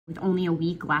with only a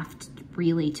week left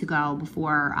really to go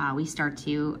before we start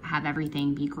to have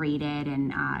everything be graded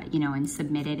and and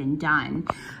submitted and done.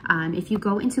 If you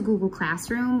go into Google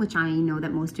Classroom, which I know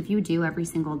that most of you do every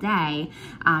single day,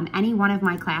 any one of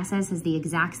my classes has the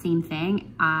exact same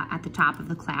thing at the top of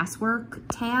the classwork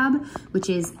tab, which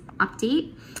is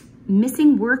update,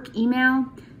 missing work email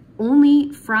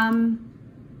only from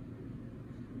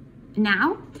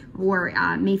now or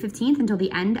May 15th until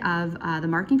the end of the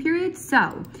marking period.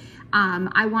 So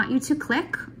I want you to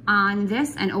click on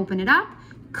this and open it up,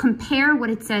 compare what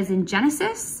it says in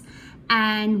Genesis,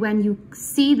 and when you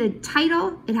see the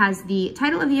title, it has the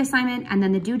title of the assignment and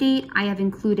then the due date. I have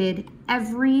included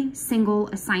every single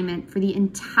assignment for the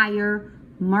entire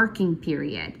marking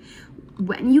period.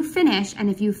 When you finish, and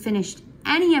if you've finished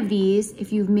any of these,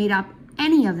 if you've made up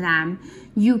any of them,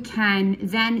 you can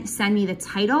then send me the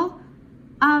title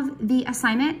of the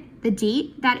assignment, the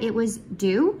date that it was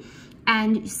due,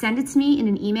 and send it to me in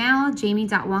an email,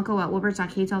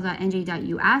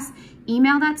 jamie.wanko@wilbert.k12.nj.us.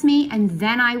 Email that to me, and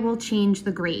then I will change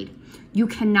the grade. You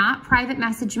cannot private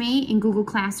message me in Google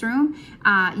Classroom.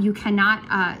 You cannot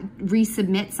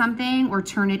resubmit something or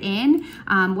turn it in.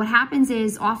 What happens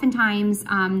is oftentimes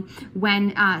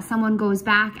when someone goes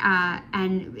back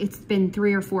and it's been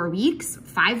 3 or 4 weeks,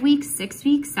 5 weeks, 6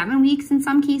 weeks, 7 weeks in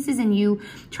some cases, and you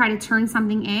try to turn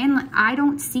something in, I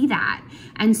don't see that.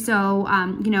 And so,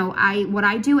 what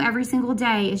I do every single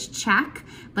day is check.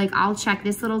 Like I'll check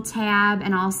this little tab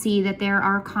and I'll see that there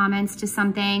are comments to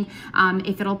something.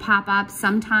 If it'll pop up,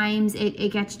 sometimes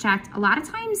it gets checked. A lot of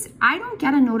times I don't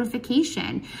get a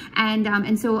notification.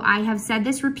 And so I have said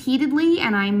this repeatedly,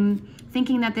 and I'm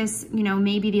thinking that this,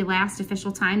 may be the last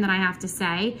official time that I have to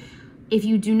say, if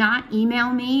you do not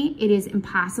email me, it is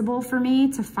impossible for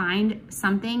me to find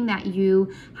something that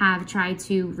you have tried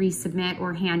to resubmit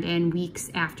or hand in weeks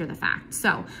after the fact.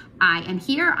 So I am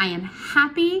here. I am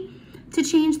happy to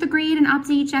change the grade and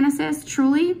update Genesis,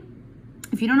 truly.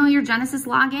 If you don't know your Genesis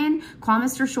login, call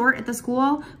Mr. Short at the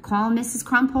school, call Mrs.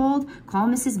 Crumpold, call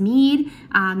Mrs. Mead,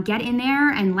 get in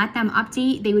there and let them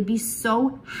update. They would be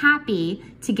so happy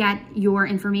to get your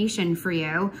information for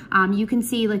you. You can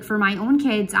see, like for my own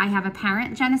kids, I have a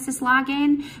parent Genesis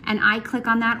login and I click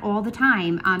on that all the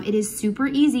time. It is super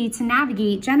easy to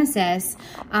navigate Genesis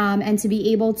and to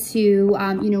be able to,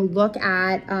 look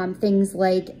at things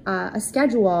like a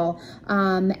schedule.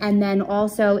 And then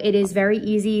also it is very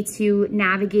easy to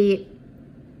navigate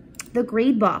the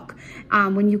gradebook.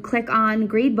 When you click on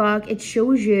gradebook, it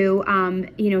shows you,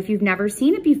 if you've never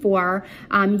seen it before,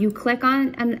 you click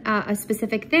on a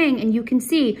specific thing and you can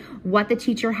see what the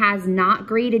teacher has not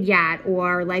graded yet,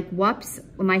 or like, whoops,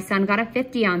 my son got a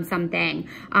 50 on something.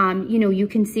 You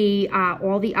can see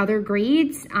all the other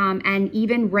grades, and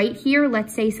even right here,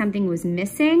 let's say something was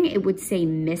missing, it would say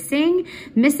missing.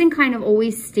 Missing kind of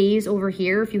always stays over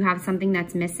here if you have something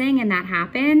that's missing and that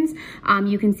happens.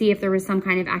 You can see if there was some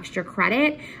kind of extra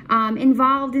credit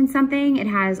involved in something. It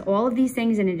has all of these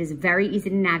things and it is very easy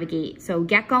to navigate. So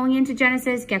get going into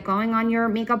Genesis, get going on your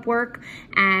makeup work,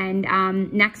 and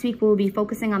next week we'll be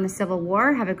focusing on the Civil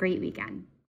War. Have a great weekend.